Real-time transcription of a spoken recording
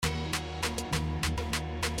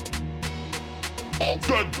The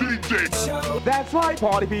DJ Show. That's right,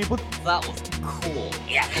 party people. That was cool.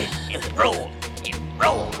 Yeah, it rolled. It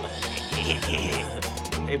rolled. Hey,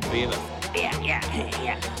 Beavis.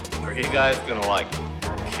 Yeah. Are you guys gonna, like,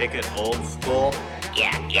 kick it old school?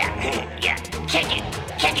 Yeah. Kick it.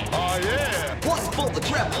 Oh, yeah. Once for the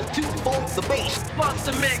treble, two for the bass. What's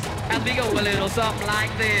the mix? And we go a little something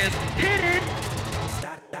like this. Hit it.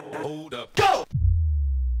 Hold up. Go!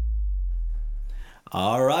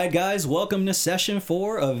 All right, guys, welcome to session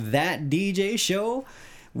 4 of That DJ Show.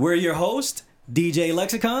 We're your host, DJ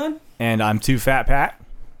Lexacon. And I'm Too Fat Pat.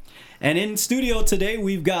 And in studio today,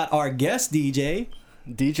 we've got our guest DJ,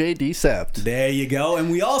 DJ DCept. There you go. And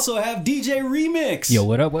we also have DJ Remix. Yo,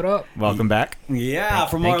 what up? Welcome back. Yeah,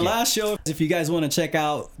 from our last show. If you guys want to check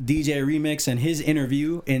out DJ Remix and his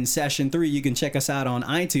interview in session 3, you can check us out on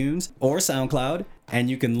iTunes or SoundCloud. And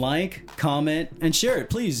you can like, comment, and share it.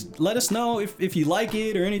 Please let us know if you like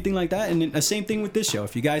it or anything like that. And the same thing with this show.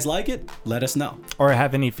 If you guys like it, let us know. Or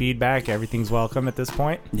have any feedback. Everything's welcome at this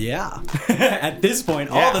point. Yeah. At this point,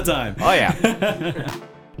 all the time. Oh, yeah.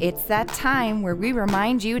 It's that time where we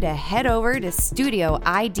remind you to head over to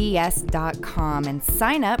studioids.com and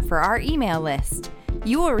sign up for our email list.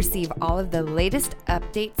 You will receive all of the latest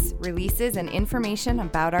updates, releases, and information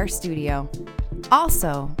about our studio.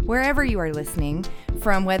 Also, wherever you are listening,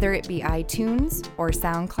 from whether it be iTunes or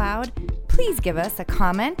SoundCloud, please give us a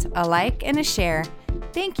comment, a like, and a share.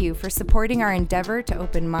 Thank you for supporting our endeavor to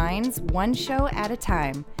open minds one show at a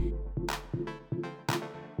time.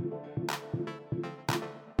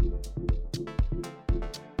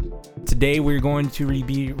 Today we're going to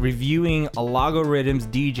be reviewing Algorithm's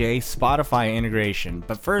DJ Spotify integration.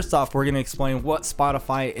 But first off, we're going to explain what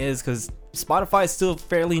Spotify is, because Spotify is still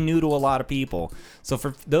fairly new to a lot of people. So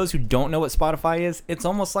for those who don't know what Spotify is, it's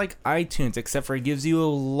almost like iTunes, except for it gives you a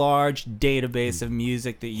large database of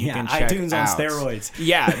music that you can check out. iTunes on steroids.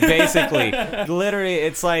 Yeah, basically. Literally,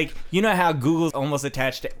 it's like, you know how Google's almost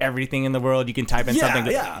attached to everything in the world? You can type in something.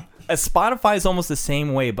 Yeah. Spotify is almost the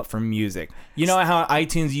same way, but for music. You know how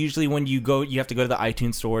iTunes, usually when you go, you have to go to the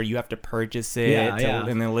iTunes store, you have to purchase it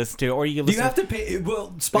and then listen to it, or you listen. Do you have to pay?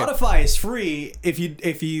 Well, Spotify is free if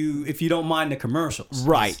you don't mind the commercials.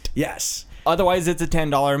 Right. Yes. Otherwise, it's a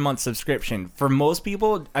 $10 a month subscription. For most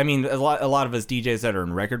people, I mean, a lot of us DJs that are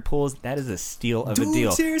in record pools, that is a steal of a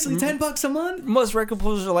deal. Seriously, $10 a month? Most record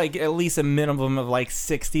pools are like at least a minimum of like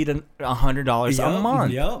 $60 to $100 a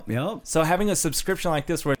month. Yep. So having a subscription like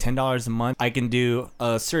this for $10 a month, I can do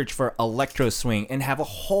a search for electro swing and have a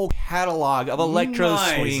whole catalog of electro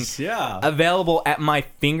swing available at my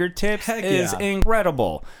fingertips. Is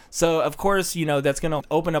incredible. So, of course, you know, that's going to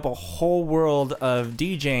open up a whole world of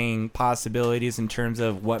DJing possibilities in terms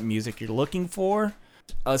of what music you're looking for,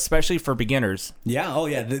 especially for beginners. Yeah, oh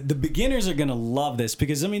yeah, the beginners are going to love this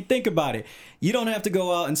because, I mean, think about it. You don't have to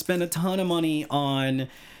go out and spend a ton of money on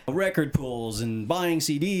record pools and buying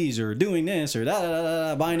CDs or doing this or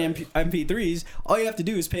buying MP3s. All you have to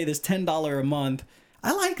do is pay this $10 a month.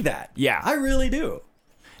 I like that. Yeah. I really do.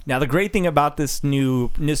 Now, the great thing about this new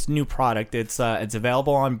product, it's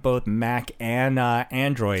available on both Mac and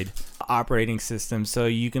Android operating systems. So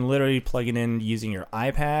you can literally plug it in using your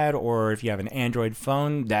iPad, or if you have an Android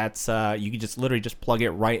phone, that's you can just literally just plug it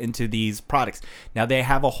right into these products. Now, they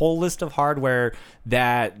have a whole list of hardware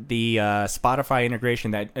that the Spotify integration,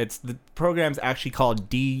 that it's the program's actually called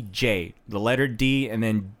DJ, the letter D and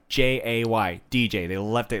then J-A-Y, DJ. They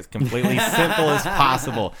left it completely simple as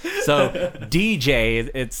possible. So DJ,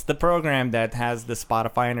 it's the program that has the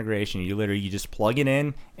Spotify integration. You just plug it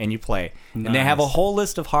in and you play. Nice. And they have a whole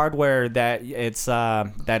list of hardware that it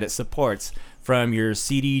supports, from your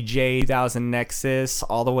CDJ 2000 Nexus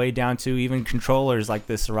all the way down to even controllers like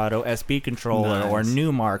the Serato SB controller or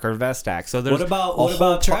Newmark or Vestax. So there's what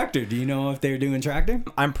about Tractor? Do you know if they're doing Tractor?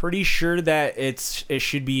 I'm pretty sure that it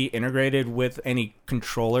should be integrated with any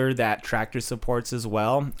controller that Tractor supports as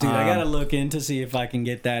well. Dude, I gotta look in to see if I can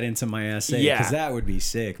get that into my essay, because that would be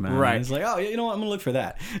sick, man. Right. It's like, oh, you know what? I'm gonna look for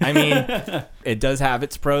that. I mean, it does have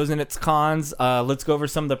its pros and its cons. Let's go over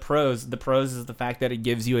some of the pros. The pros is the fact that it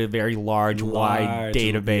gives you a very wide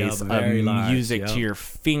database of music to your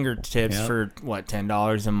fingertips for what,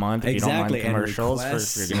 $10 a month if you don't mind commercials,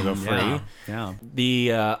 if you're gonna go free. Yeah.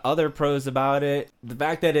 The other pros about it, the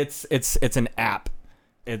fact that it's an app.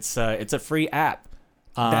 It's a free app.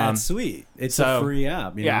 That's sweet. It's a free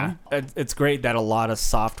app. You know? It's great that a lot of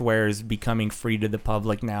software is becoming free to the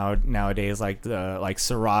public nowadays. Like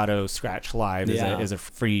Serato Scratch Live is a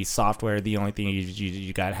free software. The only thing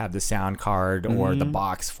you got to have the sound card or the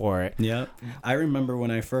box for it. Yeah, I remember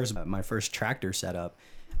when my first Tractor setup.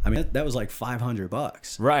 I mean, that was like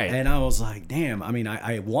 $500. Right. And I was like, damn, I mean,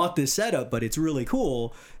 I want this setup, but it's really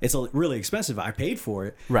cool. It's really expensive. I paid for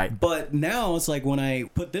it. Right. But now it's like when I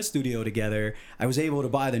put this studio together, I was able to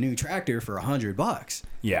buy the new tractor for $100.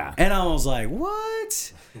 Yeah. And I was like,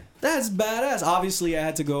 what? That's badass. Obviously, I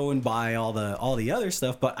had to go and buy all the other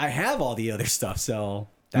stuff, but I have all the other stuff, so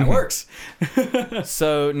that works.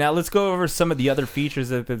 So now let's go over some of the other features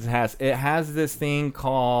that this has. It has this thing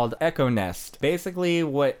called Echo Nest. Basically,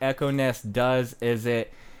 what Echo Nest does is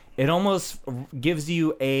it almost gives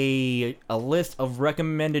you a list of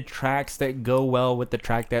recommended tracks that go well with the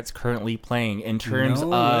track that's currently playing in terms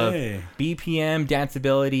of BPM,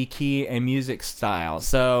 danceability, key, and music style.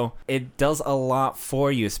 So it does a lot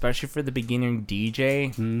for you, especially for the beginning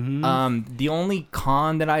DJ. The only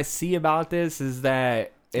con that I see about this is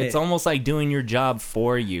that it's almost like doing your job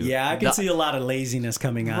for you. Yeah, I can see a lot of laziness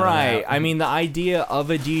coming out right. of that. I mean, the idea of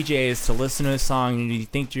a DJ is to listen to a song and you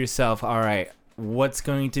think to yourself, all right, what's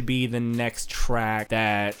going to be the next track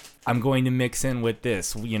that I'm going to mix in with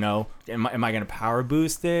this? You know, am I going to power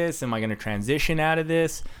boost this? Am I going to transition out of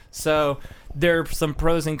this? So there are some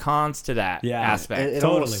pros and cons to that aspect. It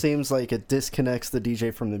almost seems like it disconnects the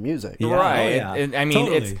DJ from the music. Yeah. Right. Oh, yeah. I mean,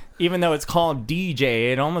 Totally. it's even though it's called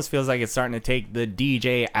DJ, it almost feels like it's starting to take the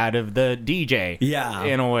DJ out of the DJ. Yeah.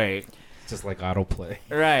 In a way. Just like autoplay.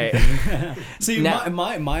 Right. See, Now-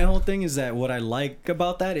 my whole thing is that what I like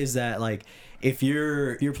about that is that, like, if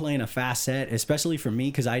you're playing a fast set, especially for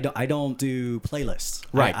me, because I don't do playlists.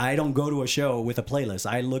 Right. I don't go to a show with a playlist.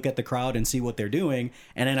 I look at the crowd and see what they're doing,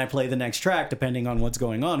 and then I play the next track depending on what's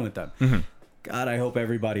going on with them. God, I hope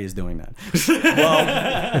everybody is doing that.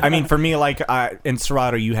 Well, I mean, for me, like in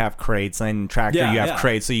Serato, you have crates, and Tractor, you have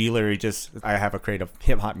crates. So you literally I have a crate of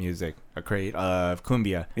hip hop music, a crate of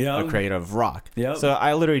cumbia, a crate of rock. Yep. So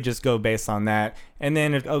I literally just go based on that. And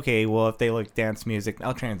then, if they like dance music,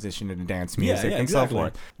 I'll transition into dance music and exactly. so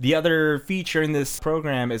forth. The other feature in this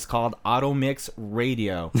program is called Auto Mix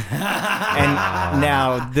Radio. And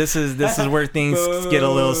now this is where things get a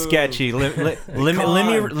little sketchy. Let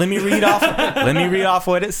me read off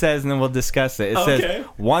what it says, and then we'll discuss it. It says,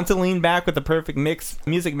 want to lean back with the perfect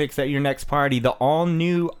music mix at your next party? The all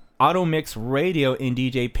new Auto Mix Radio in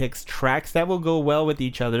DJ picks tracks that will go well with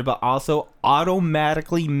each other, but also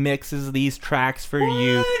automatically mixes these tracks for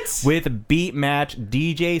you with beat match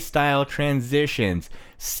DJ style transitions.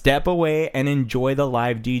 Step away and enjoy the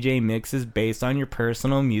live DJ mixes based on your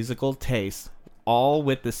personal musical taste, all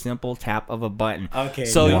with the simple tap of a button. Okay.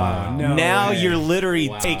 So no now way. you're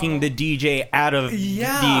literally taking the DJ out of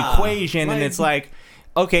the equation, and it's like,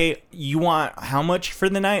 okay, you want how much for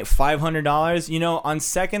the night? $500? You know, on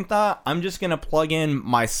second thought, I'm just going to plug in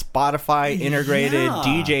my Spotify integrated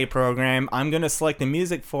DJ program. I'm going to select the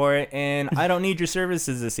music for it, and I don't need your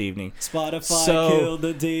services this evening. Spotify killed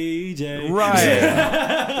the DJ.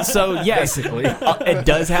 Right. So, yes, it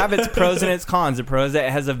does have its pros and its cons. The pros that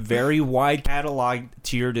it has a very wide catalog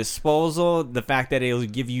to your disposal. The fact that it'll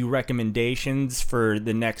give you recommendations for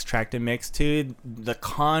the next track to mix to. The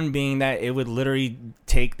con being that it would literally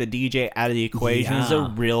take the DJ out of the equation is a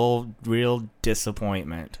real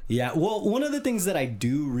disappointment. Yeah, well, one of the things that I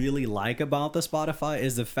do really like about the Spotify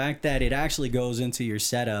is the fact that it actually goes into your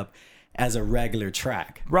setup as a regular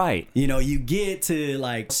track. Right. You know, you get to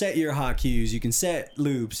like set your hot cues, you can set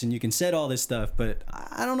loops, and you can set all this stuff, but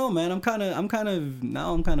I don't know, man. I'm kind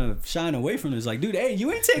of shying away from this. Like, dude, hey,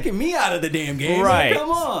 you ain't taking me out of the damn game. Right. Like, come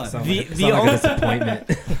on. The only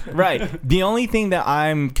disappointment. Right. The only thing that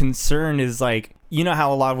I'm concerned is, like, you know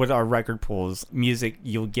how a lot with our record pools, music,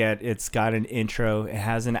 it's got an intro, it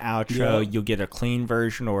has an outro, you'll get a clean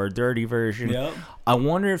version or a dirty version. Yep. I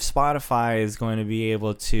wonder if Spotify is going to be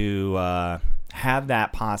able to have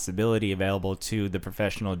that possibility available to the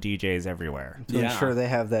professional DJs everywhere. To ensure they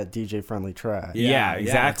have that DJ-friendly track. Yeah,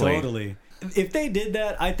 exactly. Yeah, totally. If they did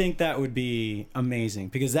that, I think that would be amazing,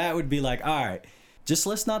 because that would be like, all right, just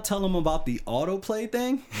let's not tell them about the autoplay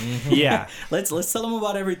thing. Yeah. let's tell them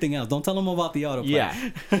about everything else. Don't tell them about the autoplay.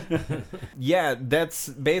 Yeah. Yeah, that's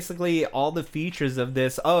basically all the features of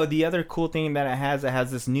this. Oh, the other cool thing that it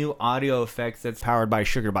has this new audio effects that's powered by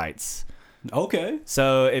Sugar Bytes. Okay.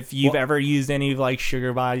 So if you've ever used any of like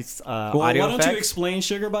Sugar Bytes audio why don't effects, you explain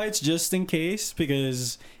Sugar Bytes just in case?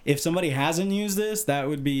 Because if somebody hasn't used this, that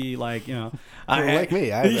would be like, you know, like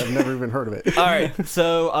me, I've never even heard of it. All right,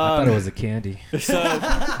 so I thought it was a candy. So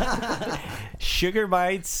Sugar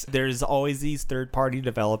Bytes, there's always these third-party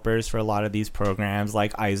developers for a lot of these programs,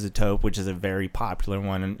 like Isotope, which is a very popular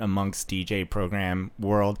one amongst DJ program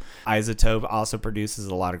world. Isotope also produces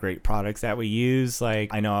a lot of great products that we use.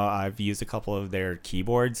 Like, I know I've used a couple of their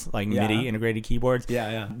keyboards, like Yeah. MIDI integrated keyboards.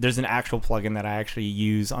 Yeah. There's an actual plugin that I actually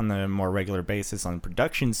use on the more regular basis on the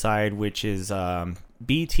production side, which is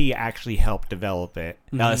BT actually helped develop it.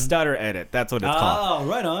 Stutter Edit, that's what it's called. Oh,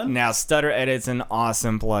 right on. Now, Stutter Edit's an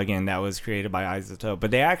awesome plugin that was created by Isotope, but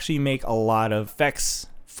they actually make a lot of effects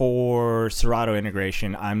for Serato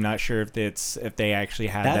integration. I'm not sure if they actually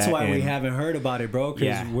have That's that. why we haven't heard about it, bro, because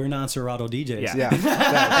Yeah. we're not Serato DJs. Yeah.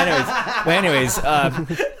 Yeah. anyways,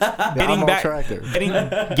 I'm all track there.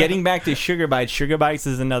 getting back to Sugar Bytes. Sugar Bytes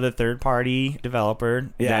is another third-party developer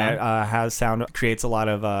Yeah. that has creates a lot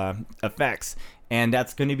of effects, and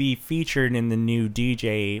that's going to be featured in the new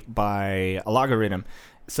DJ by Logarithm.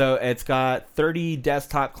 So it's got 30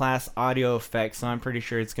 desktop class audio effects. So I'm pretty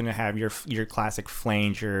sure it's going to have your classic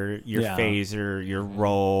flange, your Yeah. phaser, your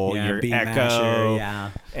roll, Yeah, your beat echo, masher, yeah.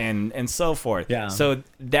 and so forth. Yeah. So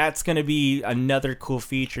that's going to be another cool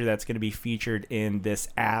feature that's going to be featured in this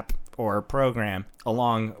app or program,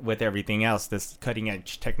 along with everything else, this cutting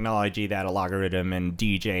edge technology that a Logarithm and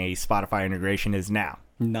DJ Spotify integration is now.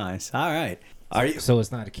 Nice. All right. Are you? So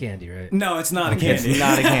it's not a candy, right? No, it's not a candy. It's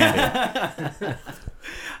not a candy.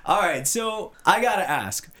 All right. So I gotta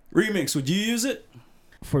ask, Remix, would you use it?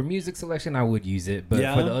 For music selection, I would use it, but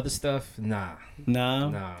Yeah? for the other stuff, nah.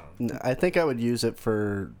 No. I think I would use it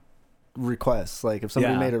for requests. Like if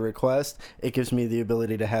somebody Yeah. made a request, it gives me the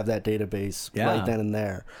ability to have that database Yeah. right then and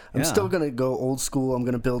there. I'm Yeah. still going to go old school. I'm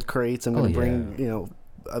going to build crates. I'm going to bring,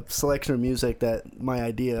 a selection of music that my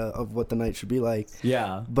idea of what the night should be like.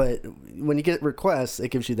 Yeah. But when you get requests, it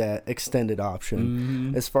gives you that extended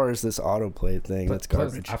option. As far as this autoplay thing, that's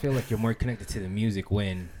Plus, garbage. I feel like you're more connected to the music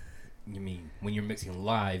when you're mixing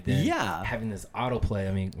live than Yeah. having this autoplay.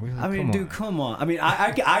 I mean, really, I mean, come dude, on. come on. I mean,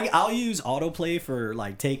 I'll use autoplay for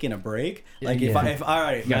like taking a break. Like if all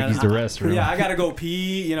right, You gotta man, use the restroom. Yeah, I gotta go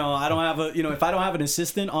pee. You know, I don't have if I don't have an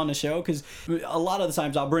assistant on the show, because a lot of the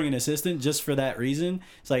times I'll bring an assistant just for that reason.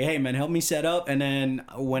 It's like, hey man, help me set up, and then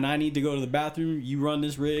when I need to go to the bathroom, you run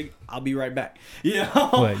this rig. I'll be right back. You know?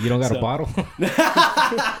 What, you don't got So- a bottle?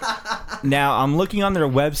 Now, I'm looking on their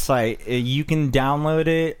website. You can download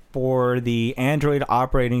it for the Android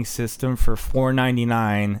operating system for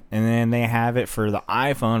 $4.99, and then they have it for the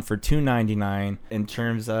iPhone for $2.99. In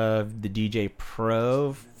terms of the DJ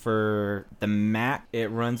Pro for the Mac,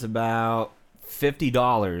 it runs about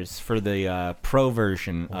 $50 for the Pro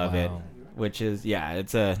version of it, Wow. which is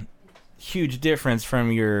it's a huge difference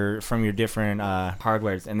from your different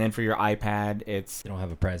hardwares. And then for your iPad, it's You don't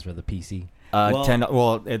have a price for the PC.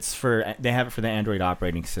 Well- they have it for the Android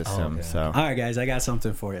operating system. okay. So All right, guys, I got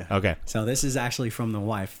something for you. okay. So this is actually from the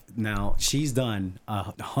wife. Now, she's done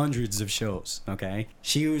hundreds of shows, okay?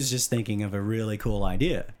 She was just thinking of a really cool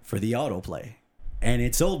idea for the autoplay, and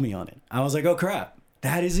it sold me on it. I was like, oh, crap.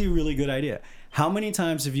 That is a really good idea. How many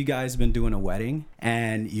times have you guys been doing a wedding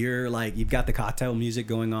and you're like, you've got the cocktail music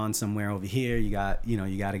going on somewhere over here. You got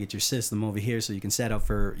to get your system over here so you can set up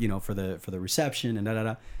for the reception and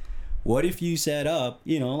da-da-da. What if you set up,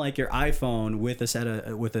 like your iPhone with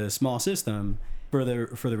a small system for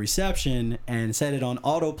the reception and set it on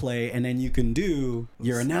autoplay, and then you can do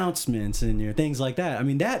your announcements and your things like that. I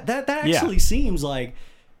mean, that actually seems like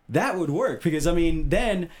that would work, because I mean,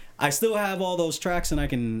 then I still have all those tracks and I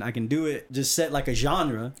can do it, just set like a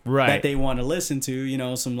genre that they want to listen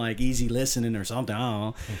to, some like easy listening or something,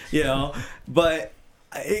 I don't know, but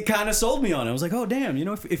it kind of sold me on it. I was like, oh damn,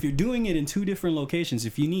 if you're doing it in two different locations,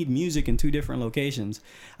 if you need music in two different locations,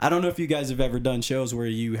 I don't know if you guys have ever done shows where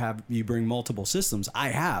you bring multiple systems. I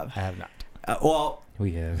have not. Well,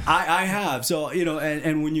 We have. I have. So,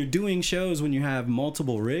 and when you're doing shows, when you have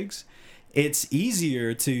multiple rigs, it's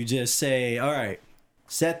easier to just say, all right,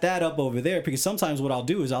 set that up over there, because sometimes what I'll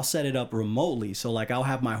do is I'll set it up remotely. So like I'll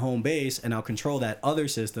have my home base and I'll control that other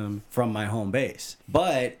system from my home base.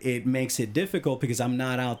 But it makes it difficult because I'm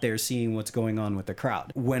not out there seeing what's going on with the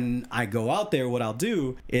crowd. When I go out there, what I'll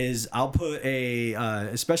do is I'll put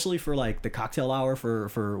especially for like the cocktail hour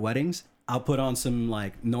for weddings, I'll put on some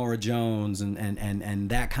like Nora Jones and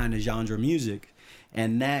that kind of genre music.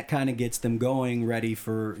 And that kind of gets them going, ready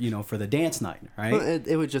for for the dance night, right? Well,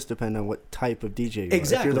 it would just depend on what type of DJ you are.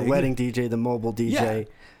 Exactly. If you're the wedding DJ, the mobile DJ,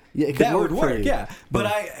 it could that work would for work, you. yeah. But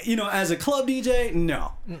as a club DJ,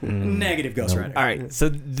 no. Negative Ghost Rider. All right, so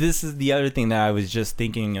this is the other thing that I was just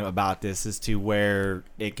thinking about this, as to where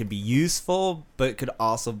it could be useful, but could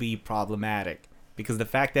also be problematic, because the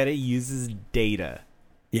fact that it uses data.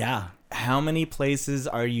 Yeah. How many places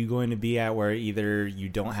are you going to be at where either you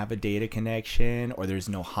don't have a data connection or there's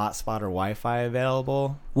no hotspot or Wi-Fi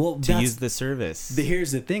available to use the service?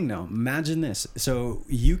 Here's the thing, though. Imagine this. So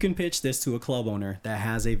you can pitch this to a club owner that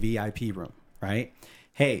has a VIP room, right?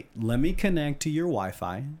 hey, let me connect to your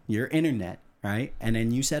Wi-Fi, your internet, right? And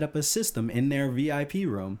then you set up a system in their VIP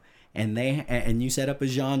room, and you set up a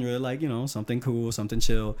genre like, something cool, something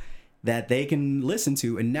chill that they can listen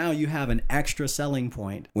to. And now you have an extra selling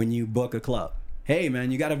point when you book a club. Hey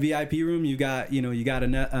man, you got a VIP room, you got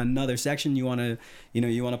another section, you want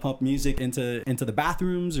to pump music into the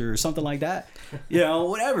bathrooms or something like that.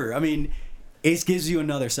 Whatever. I mean, it gives you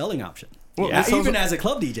another selling option. Well, even as a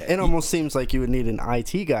club DJ. It almost seems like you would need an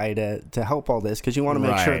IT guy to help all this, because you want to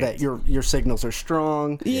make sure that your signals are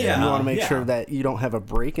strong. Yeah. You want to make sure that you don't have a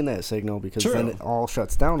break in that signal, because then it all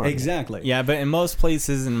shuts down on Exactly. you. Yeah, but in most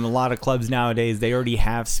places and a lot of clubs nowadays, they already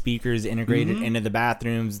have speakers integrated into the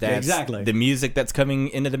bathrooms. Exactly. The music that's coming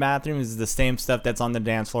into the bathroom is the same stuff that's on the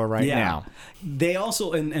dance floor right now. They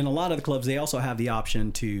also, in a lot of the clubs, they also have the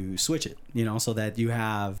option to switch it, so that you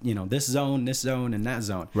have, this zone, and that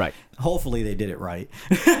zone. Right. Hopefully they did it right.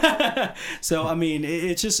 So I mean,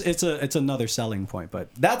 it's another selling point. But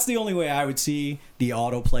that's the only way I would see the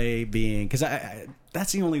autoplay being, because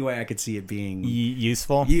that's the only way I could see it being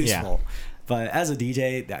useful. Yeah. But as a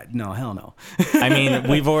DJ, no, hell no. I mean,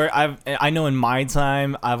 I know in my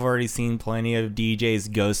time, I've already seen plenty of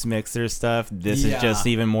DJs ghost mix their stuff. This is just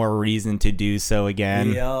even more reason to do so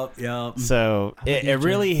again. Yep. So it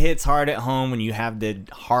really hits hard at home when you have the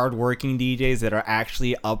hardworking DJs that are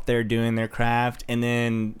actually up there doing their craft, and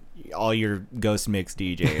then all your ghost mix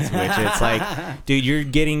DJs, which it's like, dude, you're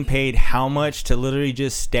getting paid how much to literally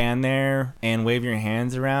just stand there and wave your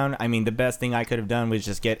hands around? I mean, the best thing I could have done was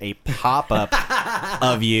just get a pop-up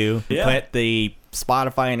of you, put the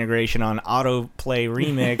Spotify integration on autoplay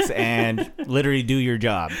remix, and literally do your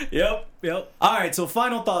job. Yep. All right, so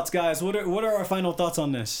final thoughts, guys. What are our final thoughts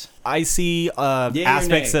on this? I see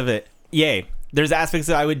aspects of it. Yay. There's aspects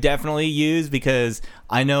that I would definitely use, because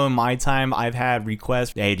I know in my time I've had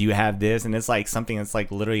requests, hey, do you have this? And it's like something that's like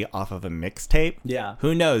literally off of a mixtape. Yeah.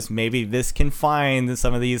 Who knows? Maybe this can find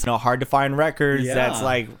some of these hard to find records that's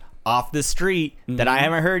like off the street that I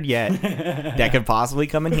haven't heard yet that could possibly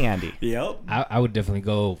come in handy. Yep. I would definitely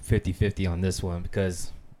go 50-50 on this one,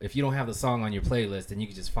 because if you don't have the song on your playlist, then you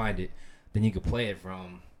can just find it. Then you could play it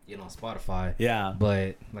from Spotify. Yeah.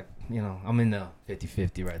 But I'm in the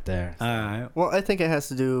 50-50 right there. All right. Well, I think it has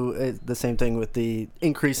to do the same thing with the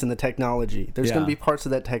increase in the technology. There's going to be parts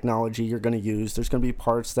of that technology you're going to use. There's going to be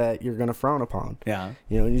parts that you're going to frown upon. Yeah.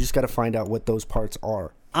 And you just got to find out what those parts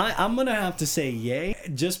are. I'm going to have to say yay,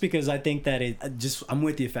 just because I think that I'm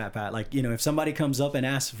with you, Fat Pat. Like, if somebody comes up and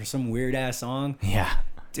asks for some weird ass song. Yeah.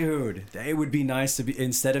 Dude, it would be nice to be,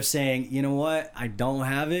 instead of saying, you know what, I don't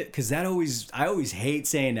have it, because I always hate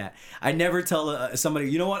saying that. I never tell somebody,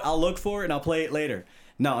 you know what, I'll look for it and I'll play it later.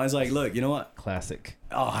 No, I was like, look, you know what? Classic.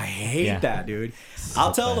 Oh, I hate that, dude.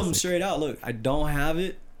 I'll tell them straight out, look, I don't have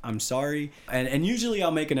it. I'm sorry. And usually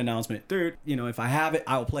I'll make an announcement. Dude, if I have it,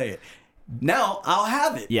 I'll play it. Now I'll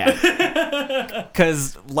have it. Yeah.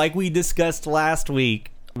 Because like we discussed last week,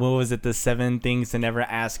 what was it? The 7 things to never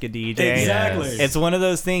ask a DJ. Exactly. It's one of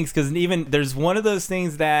those things, because even there's one of those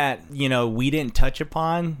things that we didn't touch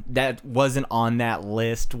upon that wasn't on that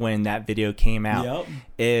list when that video came out. Yep.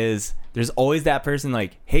 Is there's always that person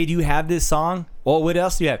like, hey, do you have this song? Well, what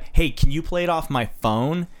else do you have? Hey, can you play it off my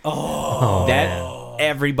phone?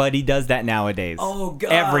 Everybody does that nowadays. Oh God.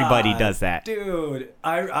 Everybody does that. Dude,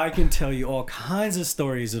 I can tell you all kinds of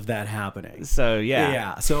stories of that happening. So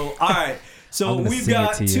Yeah. So all right. So we've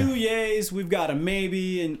got 2 yays, we've got a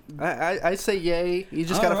maybe, and I say yay. You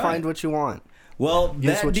just got to find what you want. Well,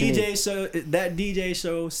 that DJ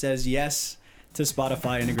show says yes to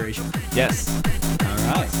Spotify integration. Yes. All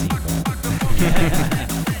right.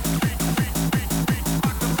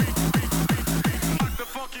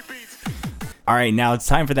 All right, now it's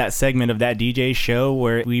time for that segment of That DJ Show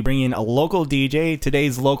where we bring in a local DJ.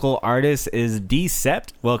 Today's local artist is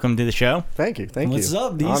DCept. Welcome to the show. Thank you. What's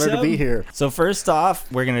up, DCept? Honored to be here. So first off,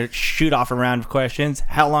 we're going to shoot off a round of questions.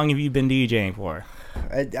 How long have you been DJing for?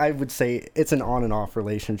 I would say it's an on and off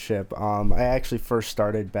relationship. I actually first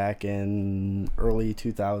started back in early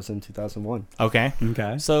 2001. Okay.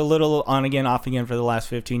 So a little on again, off again for the last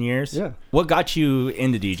 15 years? Yeah. What got you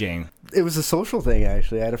into DJing? It was a social thing,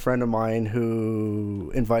 actually. I had a friend of mine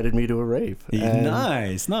who invited me to a rave.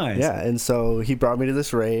 Nice. Yeah, and so he brought me to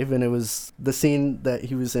this rave, and it was the scene that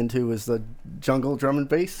he was into was the jungle drum and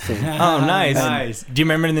bass scene. Oh, nice. Do you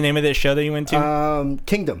remember the name of this show that you went to?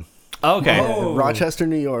 Kingdom. Okay. Rochester,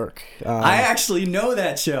 New York. I actually know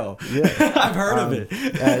that show. Yeah. I've heard of it.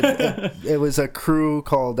 It was a crew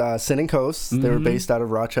called Sin and Coast. They were based out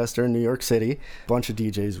of Rochester, New York City. Bunch of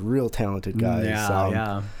DJs, real talented guys.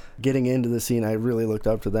 Yeah. getting into the scene, I really looked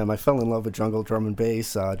up to them. I fell in love with jungle drum and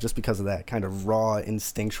bass just because of that kind of raw,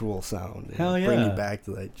 instinctual sound. Hell yeah. Bring you back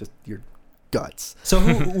to like just your guts. So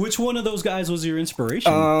which one of those guys was your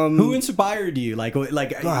inspiration? Who inspired you? Like you're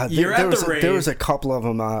at the rave. There was a couple of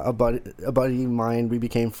them. A buddy of mine, we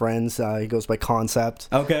became friends. He goes by Concept.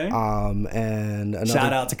 Okay. And another,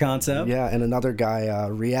 shout out to Concept. Yeah, and another guy,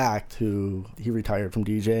 React, who he retired from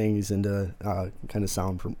DJing. He's into kind of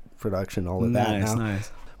sound production, all of that now.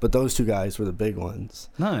 Nice. But those two guys were the big ones.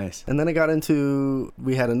 Nice. And then I got into,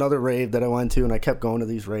 we had another rave that I went to, and I kept going to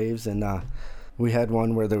these raves, and we had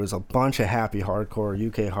one where there was a bunch of happy hardcore,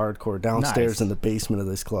 UK hardcore, downstairs in the basement of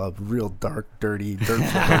this club. Real dark, dirty, dirt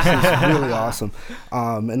floors. It was really awesome.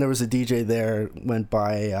 And there was a DJ there, went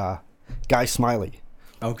by Guy Smiley.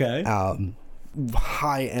 Okay.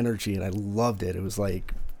 High energy, and I loved it. It was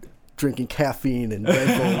like drinking caffeine and Red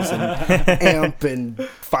Bulls and amp and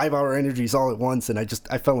 5-hour energies all at once, and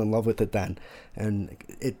I fell in love with it then. And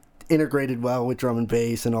it integrated well with drum and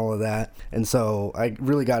bass and all of that. And so I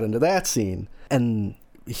really got into that scene. And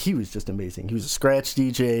he was just amazing. He was a scratch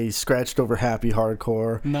DJ, scratched over happy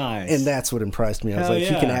hardcore. Nice. And that's what impressed me. I was like,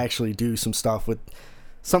 he can actually do some stuff with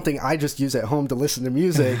something I just use at home to listen to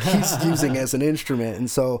music. He's using as an instrument. And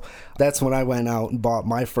so that's when I went out and bought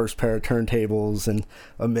my first pair of turntables and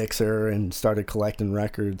a mixer and started collecting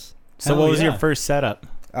records. So what was your first setup?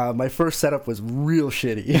 My first setup was real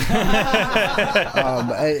shitty.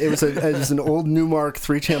 It was an old Newmark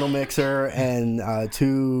 3-channel mixer and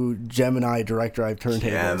 2 Gemini direct drive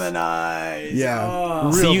turntables. Gemini. Yeah.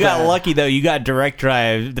 Oh. So you got lucky though. You got direct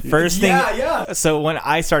drive. The first thing. Yeah. So when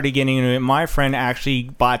I started getting into it, my friend actually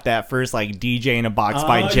bought that first like DJ in a box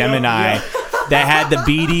by Gemini. Yeah. That had the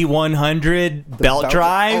BD100 belt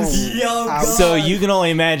drives. So you can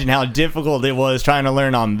only imagine how difficult it was trying to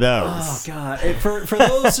learn on those. Oh God! For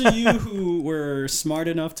those of you who were smart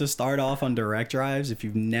enough to start off on direct drives, if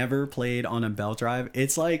you've never played on a belt drive,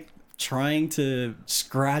 it's like trying to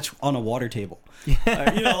scratch on a water table. Like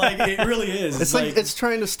it really is. It's like it's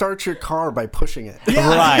trying to start your car by pushing it. Yeah.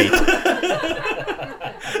 Right.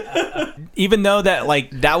 Even though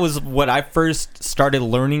that was what I first started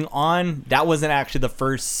learning on, that wasn't actually the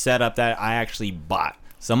first setup that I actually bought.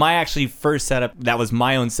 So my actually first setup, that was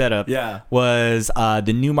my own setup, was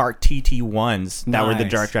the Newmark TT1s that were the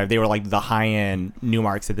direct drive. They were like the high-end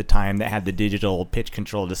Newmarks at the time that had the digital pitch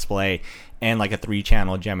control display and like a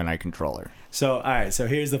 3-channel Gemini controller. So, all right. So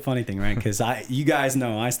here's the funny thing, right? Because you guys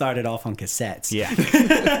know I started off on cassettes. Yeah.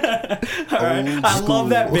 All right. I love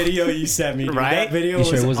that video you sent me, dude. Right? That video You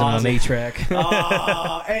sure wasn't on 8-track?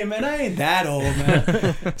 Oh, hey, man, I ain't that old,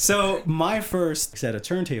 man. So my first set of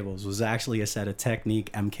turntables was actually a set of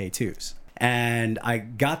Technique MK2s. And I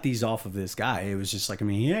got these off of this guy. It was just like,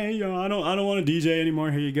 hey, I don't want to DJ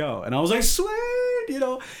anymore. Here you go. And I was like, sweet,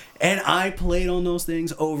 And I played on those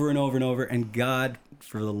things over and over and over. And God,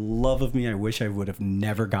 for the love of me, I wish I would have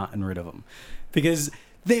never gotten rid of them, because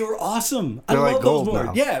they were awesome. I love those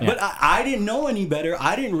boards. Yeah, but I didn't know any better.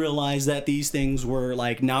 I didn't realize that these things were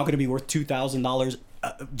like now going to be worth $2,000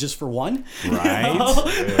 just for one.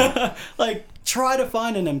 Right. Like, try to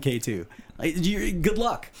find an MK2. Good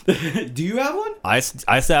luck. Do you have one? I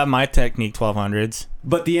still have my Technique 1200s.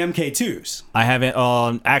 But the MK2s? I haven't.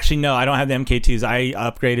 Actually, no, I don't have the MK2s. I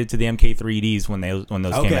upgraded to the MK3Ds when those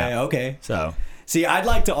came out. Okay. So. See, I'd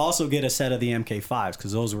like to also get a set of the MK5s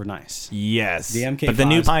because those were nice. Yes. The MK5s. But the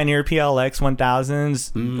new Pioneer PLX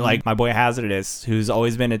 1000s, like my boy Hazardous, who's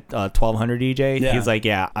always been a 1200 DJ, he's like,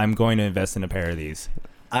 I'm going to invest in a pair of these.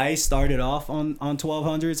 I started off on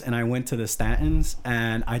 1200s and I went to the Statins,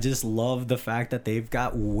 and I just love the fact that they've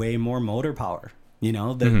got way more motor power. The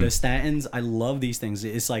Statins, I love these things.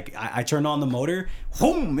 It's like I turn on the motor,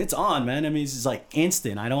 boom, it's on, man. I mean, it's like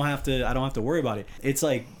instant. I don't have to worry about it. It's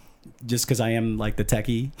like, just because I am like the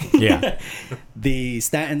techie. Yeah. The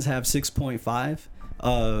Statins have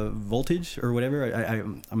 6.5 voltage or whatever.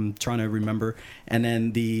 I'm trying to remember. And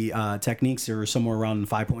then the Techniques are somewhere around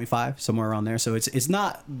 5.5, somewhere around there. So it's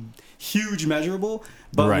not huge measurable,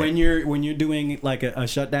 but when you're doing like a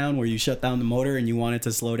shutdown where you shut down the motor and you want it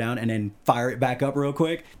to slow down and then fire it back up real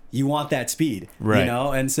quick, you want that speed,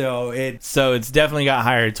 and so it's definitely got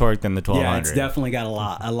higher torque than the 1200. Yeah, it's definitely got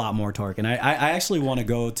a lot more torque. And I actually want to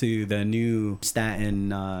go to the new Statin,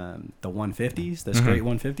 the 150s, the straight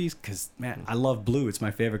 150s, because man, I love blue. It's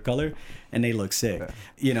my favorite color, and they look sick.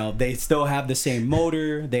 They still have the same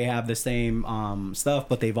motor, they have the same stuff,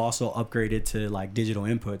 but they've also upgraded to like digital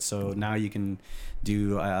inputs. So now you can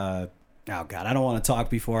do. Oh God, I don't want to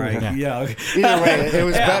talk before I. Either way, it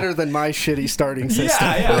was better than my shitty starting system.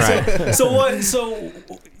 Right. So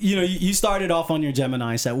you started off on your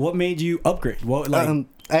Gemini set. What made you upgrade? What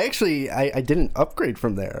I didn't upgrade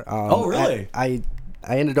from there. Oh, really? I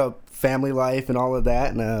ended up family life and all of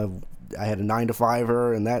that, and I had a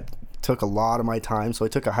 9-to-5er, and that took a lot of my time, so I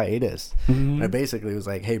took a hiatus. And I basically was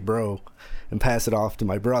like, hey, bro, and pass it off to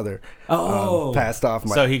my brother. Passed off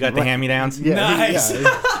my... So he got the hand-me-downs? Yeah, Nice.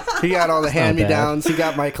 He got all the hand-me-downs. He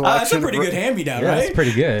got my collection. That's a pretty good hand-me-down, Yeah, right? that's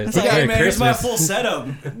pretty good. It's like, hey, man, here's my Christmas. full setup.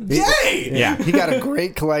 Yay! Yeah. He got a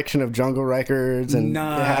great collection of jungle records and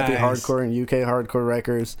happy Nice. hardcore and UK hardcore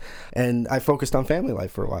records. And I focused on family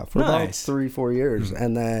life for a while, for about Nice. 3-4 years.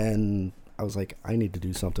 And then I was like, I need to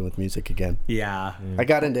do something with music again. Yeah. I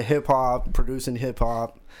got into hip-hop, producing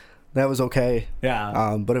hip-hop. That was okay.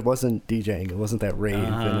 Yeah. But it wasn't DJing. It wasn't that rave,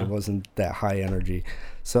 and it wasn't that high energy.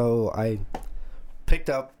 So I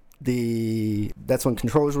picked up that's when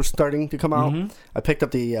controllers were starting to come out. I picked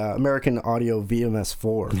up the American Audio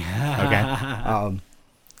VMS4. Okay.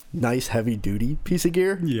 Nice heavy duty piece of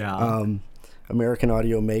gear. Yeah. American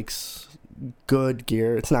Audio makes good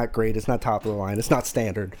gear. It's not great. It's not top of the line. It's not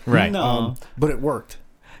standard. Right. No. But it worked.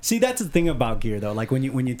 See, that's the thing about gear, though. Like when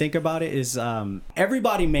you think about it, is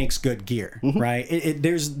everybody makes good gear, right?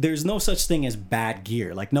 There's no such thing as bad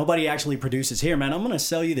gear. Like nobody actually produces here, man. I'm gonna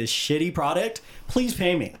sell you this shitty product. Please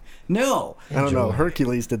pay me. No. I don't know.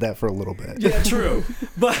 Hercules did that for a little bit. Yeah, true.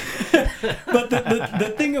 But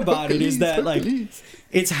the thing about it is that like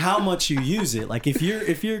it's how much you use it. Like if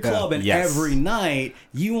you're clubbing every night,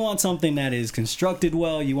 you want something that is constructed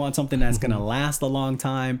well. You want something that's gonna last a long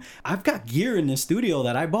time. I've got gear in this studio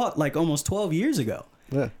that I bought like almost 12 years ago.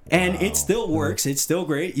 Yeah. And it still works. It's still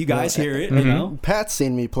great. You guys hear it, you know? Pat's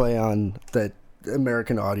seen me play on that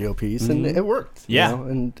American Audio piece, and it worked. you Yeah. know?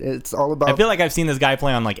 And it's all about... I feel like I've seen this guy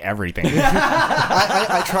play on like everything.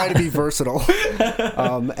 I try to be versatile.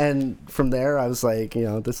 And from there, I was like,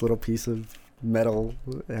 this little piece of metal,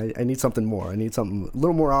 I need something more. I need something, a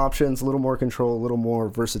little more options, a little more control, a little more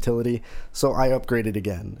versatility. So I upgraded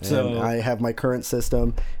again. And I have my current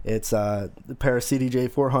system. It's a pair of CDJ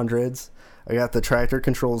 400s. I got the Tractor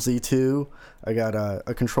Control Z2. I got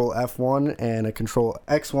a Control F1 and a Control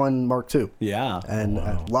X1 Mark II. Yeah.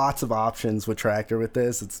 And lots of options with Tractor with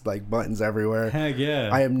this. It's like buttons everywhere. Heck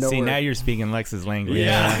yeah. I am nowhere... See, now you're speaking Lex's language.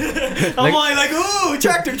 Yeah. I'm like, ooh,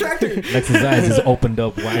 tractor. Lex's eyes just opened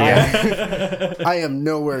up wide. I am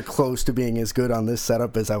nowhere close to being as good on this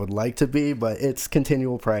setup as I would like to be, but it's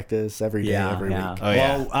continual practice every day, every week. Oh,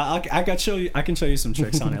 yeah. Well, I can show you some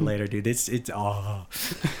tricks on it later, dude. It's All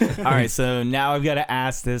right, so now I've got to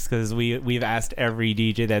ask this because we've asked every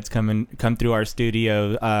DJ that's come through our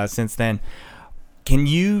studio since then. Can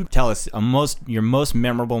you tell us your most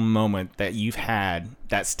memorable moment that you've had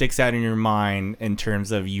that sticks out in your mind in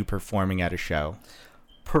terms of you performing at a show?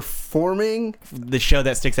 Performing? The show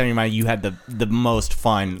that sticks out in your mind, you had the most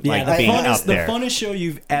fun, the being up there. The funnest show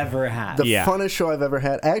you've ever had. The funnest show I've ever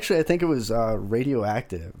had. Actually, I think it was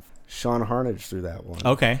Radioactive. Sean Harnage through that one.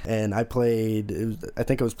 Okay. And I played, I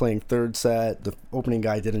think I was playing third set. The opening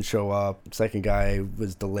guy didn't show up. Second guy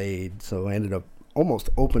was delayed. So I ended up almost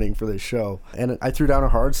opening for this show. And I threw down a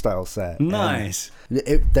hardstyle set. Nice.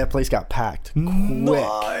 That place got packed quick.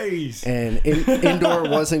 Nice. And indoor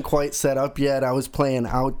wasn't quite set up yet. I was playing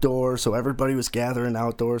outdoor, so everybody was gathering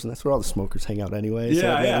outdoors, and that's where all the smokers hang out anyway. So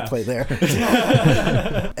I had to play there.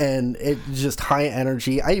 And it just high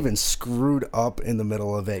energy. I even screwed up in the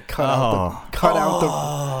middle of it. I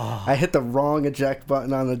hit the wrong eject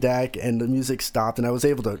button on the deck, and the music stopped, and I was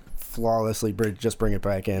able to flawlessly just bring it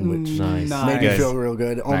back in, which made me feel real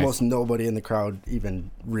good. Almost nobody in the crowd even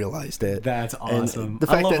realized it. That's awesome. And the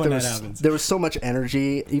fact that there was so much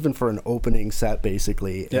energy, even for an opening set,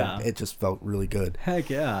 basically, it just felt really good. Heck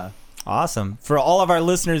yeah. Awesome. For all of our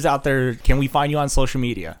listeners out there, can we find you on social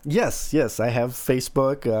media? Yes. I have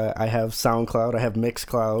Facebook. I have SoundCloud. I have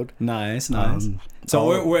Mixcloud. Nice.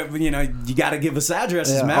 So we're you got to give us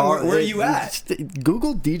addresses, man. Where are you at?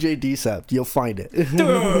 Google DJ DCept. You'll find it.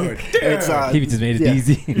 Dude. He just made it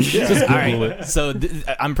easy. Just All Google right. it. So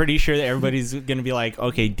I'm pretty sure that everybody's going to be like,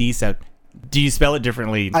 okay, DCept. Do you spell it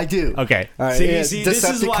differently? I do. Okay. All right. See, Decepticon, this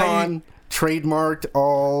is why trademarked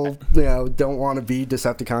all, don't want to be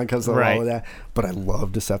Decepticon because of all of that. But I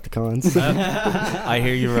love Decepticons. I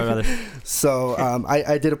hear you, brother. So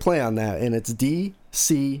I did a play on that, and it's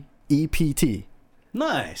DCept.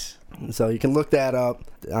 Nice. So you can look that up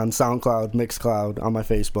on SoundCloud, Mixcloud, on my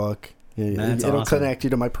Facebook. It'll connect you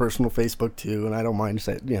to my personal Facebook too, and I don't mind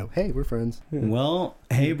saying, hey, we're friends. Yeah. Well,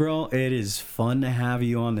 hey, bro, it is fun to have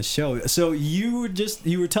you on the show. So you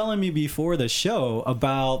were telling me before the show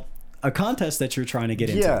about a contest that you're trying to get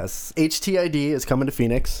into. Yes, HTID is coming to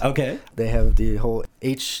Phoenix. Okay. They have the whole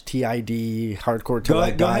HTID, Hardcore Till I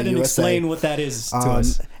Die Go ahead and USA. explain what that is to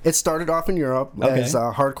us. It started off in Europe as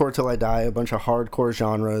Hardcore Till I Die, a bunch of hardcore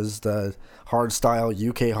genres, the hard style,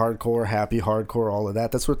 UK hardcore, happy hardcore, all of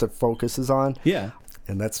that. That's what the focus is on. Yeah.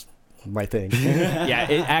 And that's my thing. Yeah,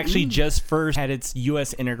 it actually just first had its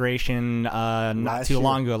U.S. integration not too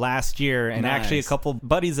long ago, last year. And actually a couple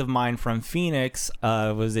buddies of mine from Phoenix,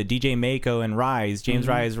 was it DJ Mako and Rise. James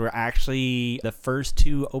Rise were actually the first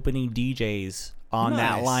two opening DJs on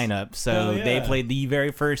that lineup. So they played the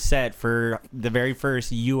very first set for the very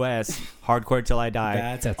first U.S. Hardcore Till I Die.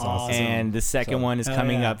 That's awesome. And the second one is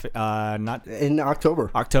coming up not in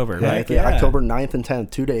October, right? October 9th and 10th,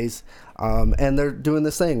 2 days. And they're doing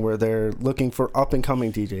this thing where they're looking for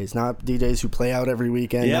up-and-coming DJs, not DJs who play out every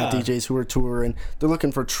weekend, not DJs who are touring. They're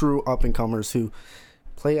looking for true up-and-comers who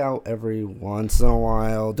play out every once in a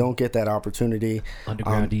while, don't get that opportunity.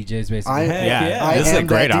 Underground DJs, basically. This is a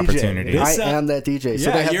great opportunity. I am that DJ.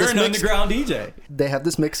 So they have you're this an underground DJ. They have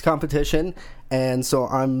this mixed competition, and so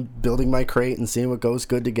I'm building my crate and seeing what goes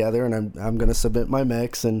good together, and I'm going to submit my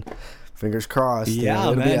mix, and fingers crossed.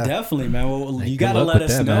 Yeah, man, definitely, man. Well, you gotta let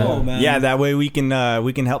us know, man. Yeah, that way we can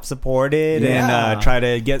help support it and try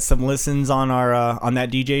to get some listens on our on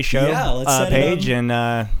that DJ show page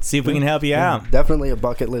and see if we can help you out. Definitely a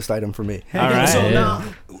bucket list item for me. All right. So now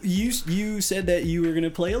you said that you were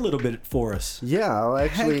gonna play a little bit for us. Yeah, I'll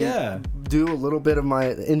actually do a little bit of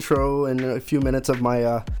my intro and a few minutes of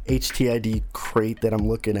my HTID crate that I'm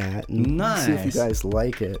looking at, and see if you guys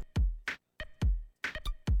like it.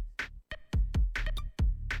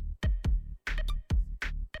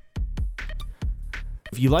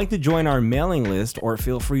 If you'd like to join our mailing list or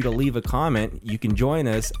feel free to leave a comment, you can join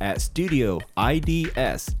us at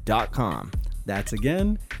studioids.com. That's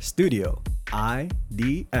again,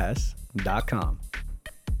 studioids.com.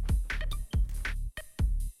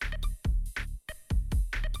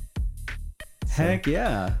 Heck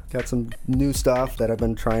yeah. Got some new stuff that I've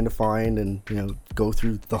been trying to find and, go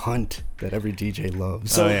through the hunt that every DJ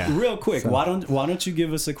loves. So real quick, why don't you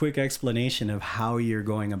give us a quick explanation of how you're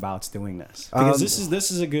going about doing this? Because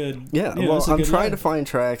this is a good I'm trying to find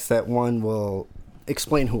tracks that one will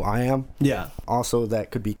explain who I am. Yeah. Also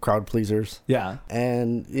that could be crowd pleasers. Yeah.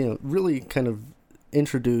 And really kind of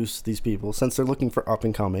introduce these people since they're looking for up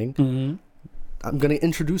and coming. Mm-hmm. I'm going to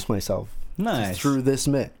introduce myself. Nice. Through this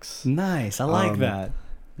mix. Nice. I like that.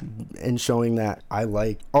 And showing that I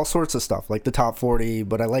like all sorts of stuff, like the top 40,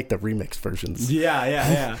 but I like the remix versions.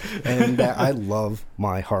 Yeah. And that I love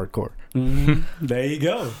my hardcore. Mm-hmm. There you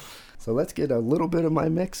go. So let's get a little bit of my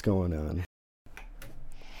mix going on.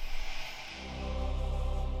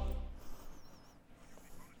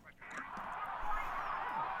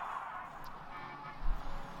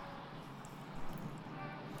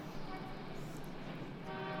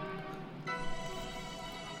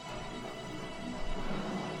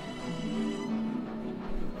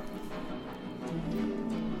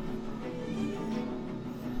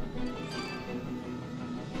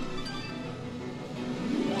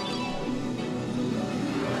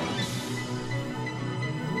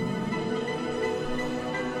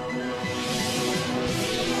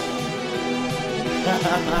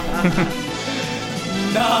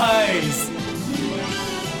 Nice.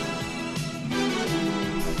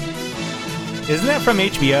 Isn't that from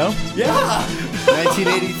HBO? Yeah.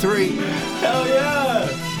 1983. Hell yeah.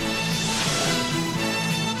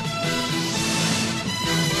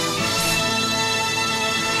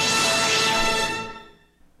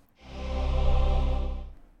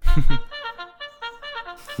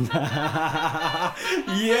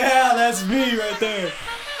 Yeah, that's me right there.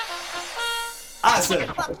 Awesome. What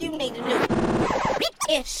the fuck you need to do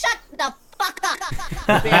is shut the fuck up.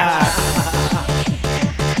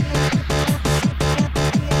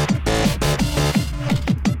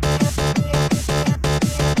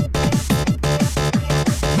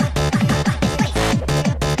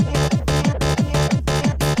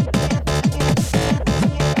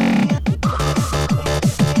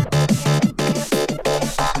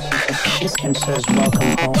 This can says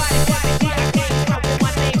welcome home.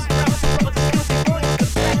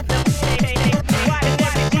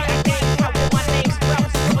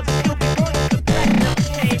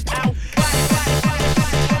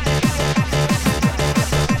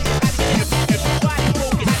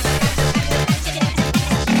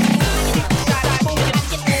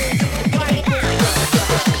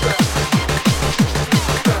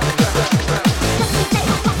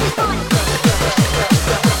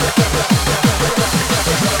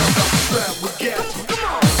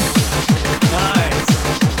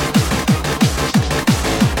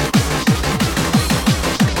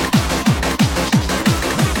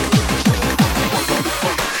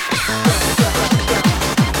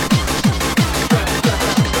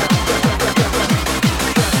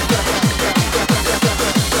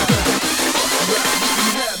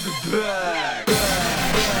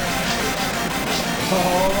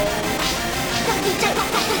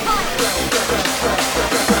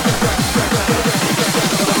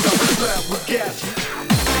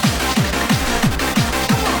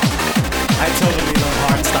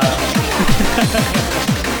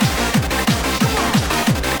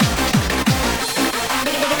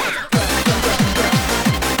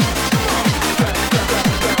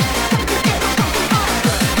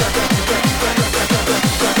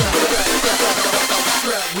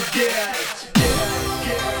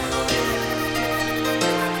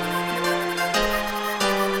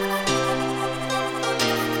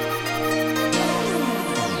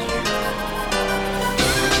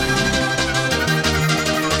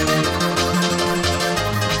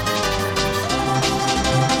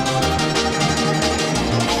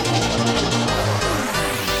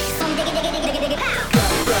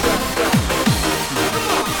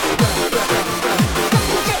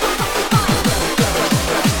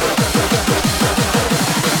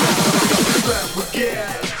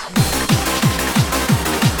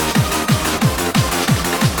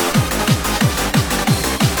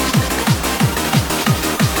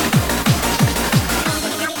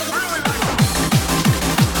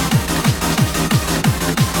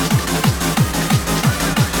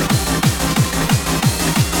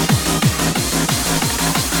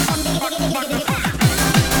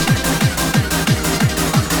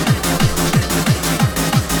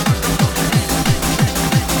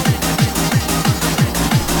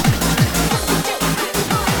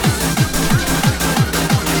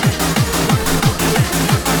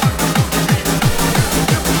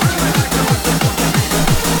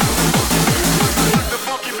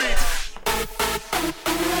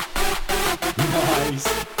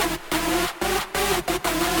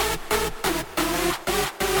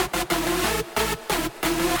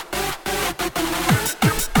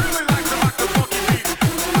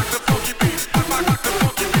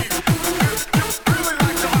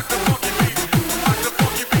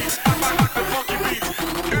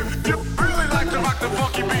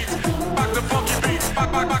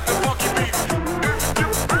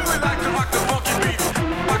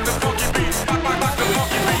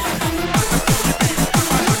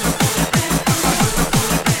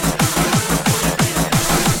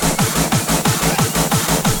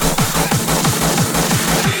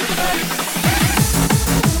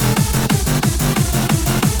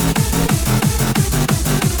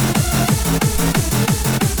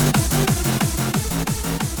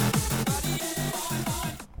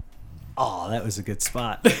 Oh, that was a good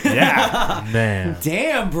spot. Yeah. Man.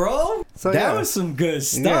 Damn, bro. So, that yeah. was some good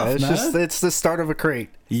stuff, Yeah, it's man. just it's the start of a crate.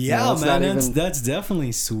 Yeah, it's man, not even- that's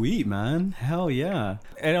definitely sweet, man. Hell yeah.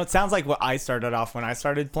 And it sounds like what I started off when I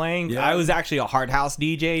started playing. Yeah. I was actually a hard house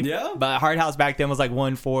DJ. Yeah. But hard house back then was like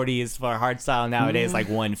 140. Is for hardstyle nowadays like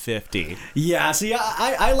 150. Yeah, see,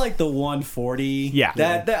 I like the 140. Yeah.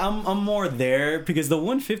 That I'm more there because the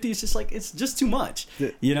 150 is just like it's just too much.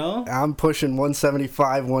 You know? I'm pushing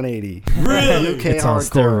 175, 180. Really? UK It's on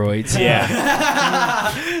hardcore. steroids. Yeah.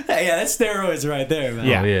 Yeah, that's steroids right there, man.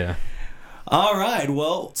 Yeah. Oh, yeah. All right.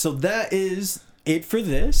 Well, so that is it for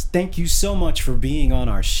this. Thank you so much for being on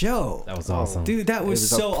our show. That was awesome. Dude, that It was, was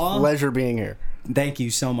so a awesome. pleasure being here. Thank you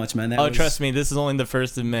so much, man. That Oh, was, trust me, this is only the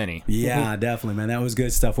first of many. Yeah, definitely, man. That was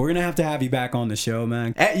good stuff. We're gonna have to have you back on the show,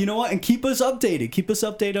 man. And you know what? And keep us updated. Keep us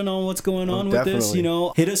updated on what's going on with this. definitely. You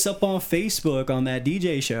know, hit us up on Facebook on that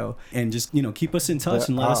DJ show, and just keep us in touch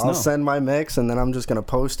and let us know. I'll send my mix, and then I'm just gonna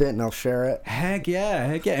post it, and I'll share it. Heck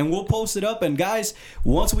yeah, and we'll post it up. And guys,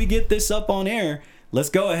 once we get this up on air, let's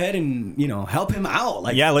go ahead and help him out.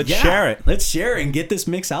 Like, Yeah, let's share it. Let's share it and get this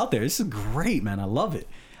mix out there. This is great, man. I love it.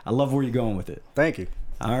 I love where you're going with it. Thank you.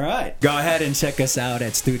 All right. Go ahead and check us out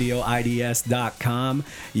at studioids.com.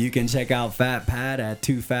 You can check out Fat Pat at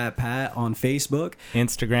 2FatPat on Facebook.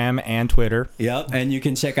 Instagram and Twitter. Yep. And you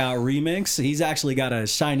can check out Remix. He's actually got a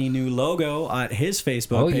shiny new logo at his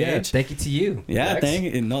Facebook page. Yeah. Thank you to you. Yeah,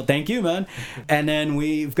 Lex. thank you, man. And then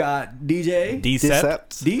we've got DJ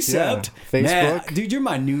DCept. DCept. Yeah, Man, Facebook. dude, you're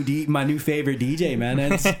my new favorite DJ, man.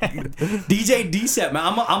 It's DJ DCept,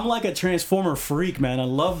 man. I'm like a Transformer freak, man. I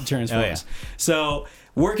love Transformers. Oh, yeah. So,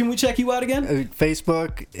 where can we check you out again?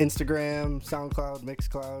 Facebook, Instagram, SoundCloud,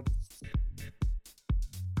 Mixcloud.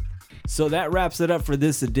 So that wraps it up for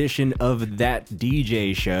this edition of That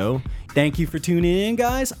DJ Show. Thank you for tuning in,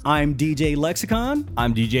 guys. I'm DJ Lexacon.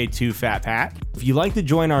 I'm DJ 2FatPat. If you'd like to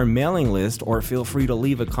join our mailing list or feel free to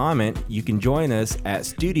leave a comment, you can join us at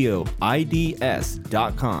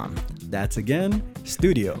studioids.com. That's again,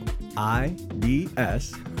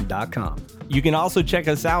 studioids.com. You can also check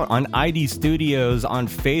us out on ID Studios on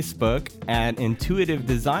Facebook at Intuitive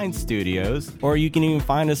Design Studios, or you can even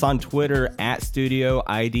find us on Twitter at Studio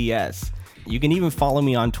IDS. You can even follow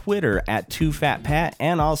me on Twitter at 2FatPat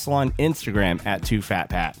and also on Instagram at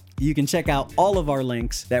 2FatPat. You can check out all of our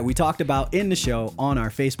links that we talked about in the show on our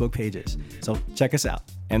Facebook pages. So check us out.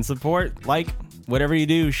 And support, whatever you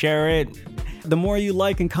do, share it. The more you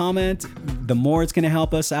like and comment, the more it's going to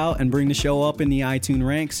help us out and bring the show up in the iTunes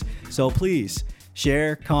ranks. So please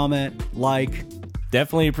share, comment, like.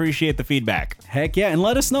 Definitely appreciate the feedback. Heck yeah, and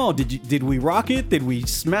let us know. Did we rock it? Did we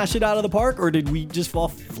smash it out of the park? Or did we just fall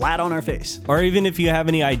flat on our face? Or even if you have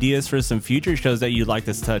any ideas for some future shows that you'd like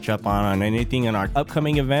us to touch up on anything in our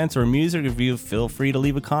upcoming events or music review, feel free to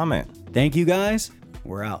leave a comment. Thank you, guys.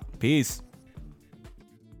 We're out. Peace.